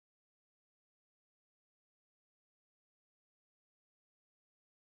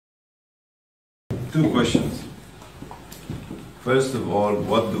Two questions. First of all,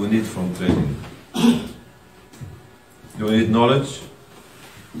 what do we need from training? Do we need knowledge?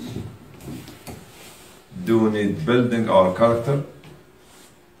 Do we need building our character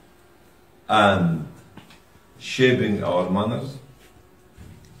and shaping our manners?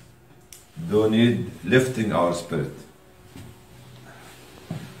 Do we need lifting our spirit?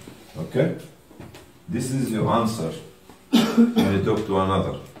 Okay? This is your answer when you talk to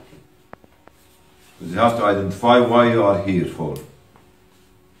another. Because you have to identify why you are here for.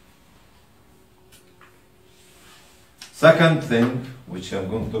 Second thing, which I'm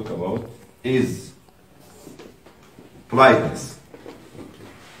going to talk about, is politeness.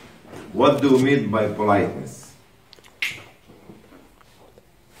 What do we mean by politeness?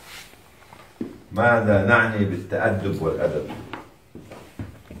 ماذا نعني بالتأدب والأدب؟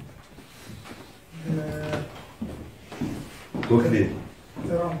 quickly.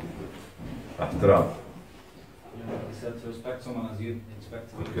 احترام. He said to respect someone as you expect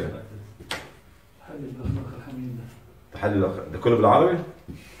to be respected. تحلي الأخلاق ده كله بالعربي؟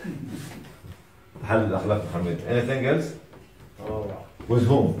 تحلي الأخلاق الحميدة. Anything else? With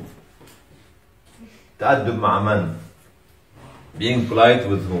whom? تأدب مع من? Being polite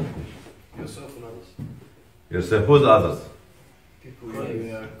with whom? Yourself and others. Yourself with others. People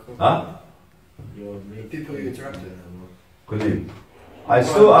you people you interact with. Colleague. I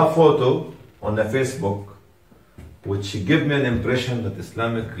saw a photo on the Facebook which gave me an impression that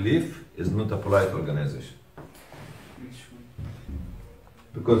Islamic Relief is not a polite organization.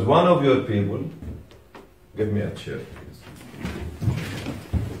 Because one of your people, give me a chair, please.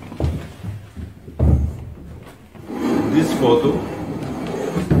 This photo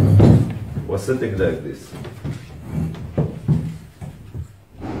was sitting like this.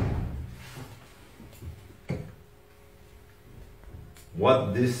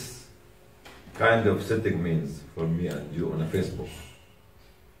 What this kind of setting means for me and you on a Facebook.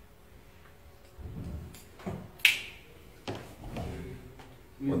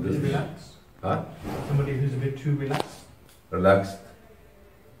 What does it mean? Relaxed? Huh? Somebody who's a bit too relaxed? Relaxed.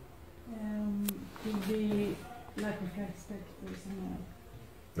 Could be lack of respect or something.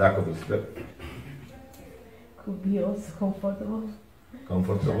 Lack of respect. Could be also comfortable.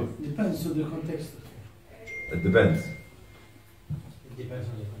 Comfortable. Depends on the context. It depends. It depends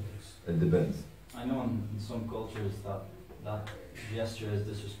on the context. It depends. I know in some cultures that gesture is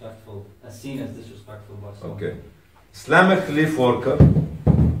disrespectful, seen as disrespectful by some. Okay. Islamic relief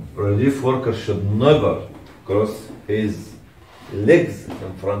worker should never cross his legs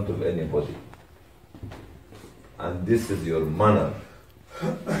in front of anybody. And this is your manner.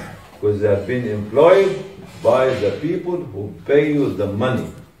 Because they have been employed by the people who pay you the money,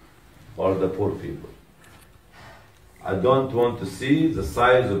 or the poor people. I don't want to see the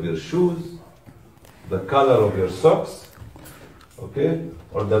size of your shoes, the color of your socks, okay,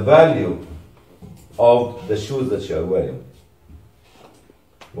 or the value of the shoes that you are wearing.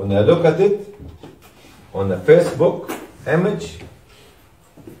 When I look at it on a Facebook image,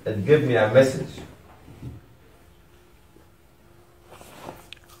 it gives me a message.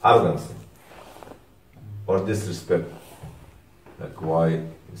 Arrogance or disrespect. Like why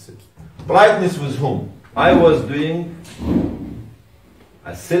is it? Politeness with whom? I was doing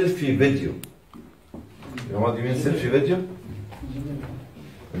a selfie video. You know what you mean selfie video?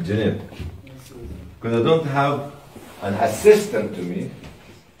 In Geneva. Because I don't have an assistant to me,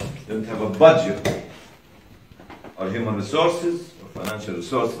 don't have a budget or human resources or financial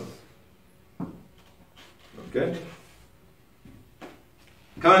resources. Okay?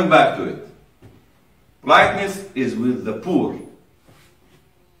 Coming back to it. Politeness is with the poor,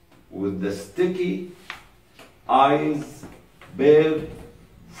 with the sticky eyes,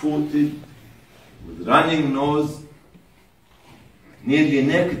 bare-footed, with running nose, nearly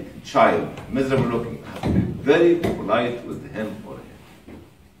naked child, miserable looking. Have to be very polite with him or her.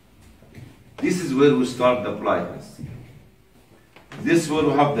 This is where we start the politeness. This is where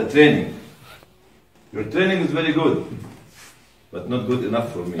we have the training. Your training is very good, but not good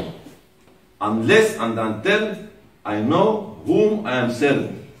enough for me. Unless and until I know whom I am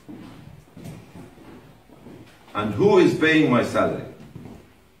serving and who is paying my salary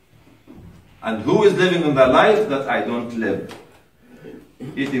and who is living in the life that I don't live,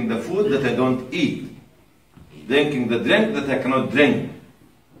 eating the food that I don't eat, drinking the drink that I cannot drink,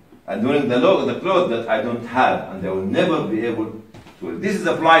 and wearing the clothes that I don't have and I will never be able to wear. This is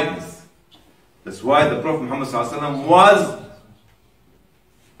the politeness. That's why the Prophet Muhammad ﷺ was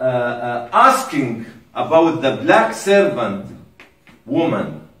asking about the black servant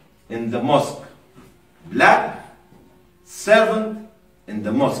woman in the mosque. Black servant in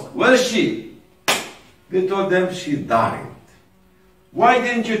the mosque. Where is she? They told them she died. Why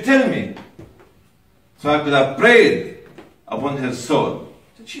didn't you tell me? So I could have prayed upon her soul.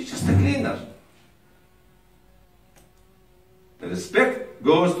 She's just a cleaner. The respect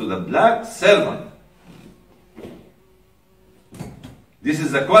goes to the black servant. This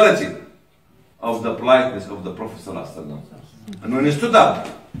is the quality of the politeness of the Prophet ﷺ. And when he stood up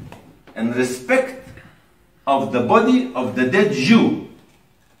in respect of the body of the dead Jew,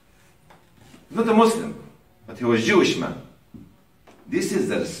 not a Muslim, but he was a Jewish man. This is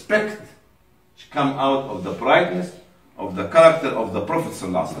the respect which come out of the politeness of the character of the Prophet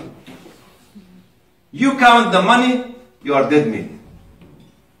ﷺ. You count the money, you are dead meat.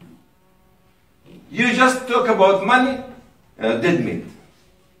 You just talk about money, dead meat.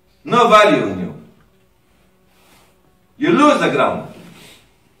 No value in you. You lose the ground.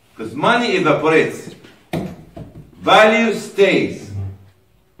 Because money evaporates. Value stays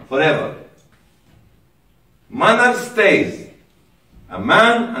forever. Manner stays. A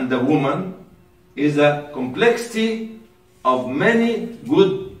man and a woman is a complexity of many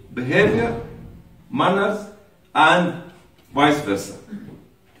good behavior, manners, and vice versa.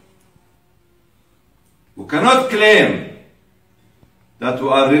 We cannot claim that we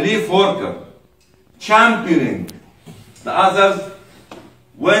are relief worker championing the others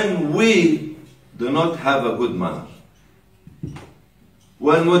when we do not have a good manner,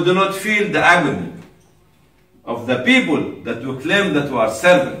 when we do not feel the agony of the people that we claim that we are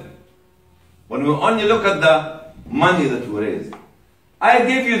serving, when we only look at the money that we raise. I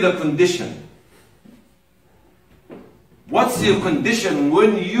give you the condition. What's your condition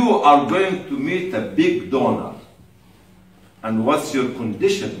when you are going to meet a big donor? And what's your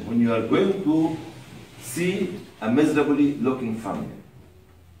condition when you are going to see a miserably looking family?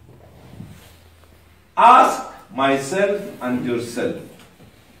 Ask myself and yourself.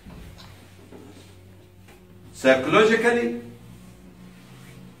 Psychologically,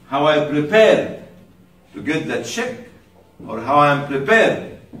 how I prepare to get that check, or how I am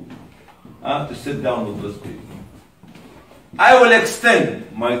prepared to sit down with those people. I will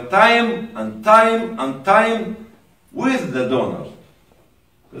extend my time and time and time with the donor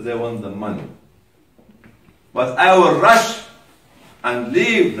because I want the money. But I will rush and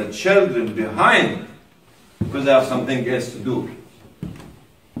leave the children behind because I have something else to do.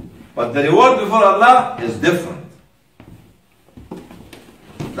 But the reward before Allah is different.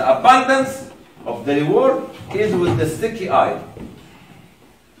 The abundance of the reward is with the sticky eye,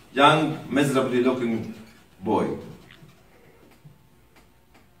 young, miserably looking boy.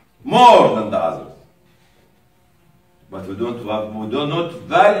 More than the others. But we do not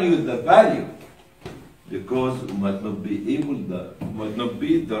value the value because we might not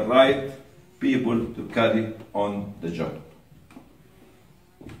be the right people to carry on the job.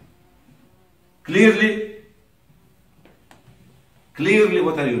 Clearly,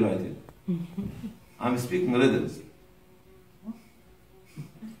 what are you writing? I'm speaking riddles.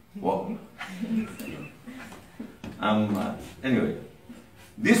 Wow. Anyway,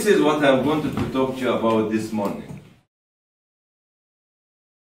 this is what I wanted to talk to you about this morning.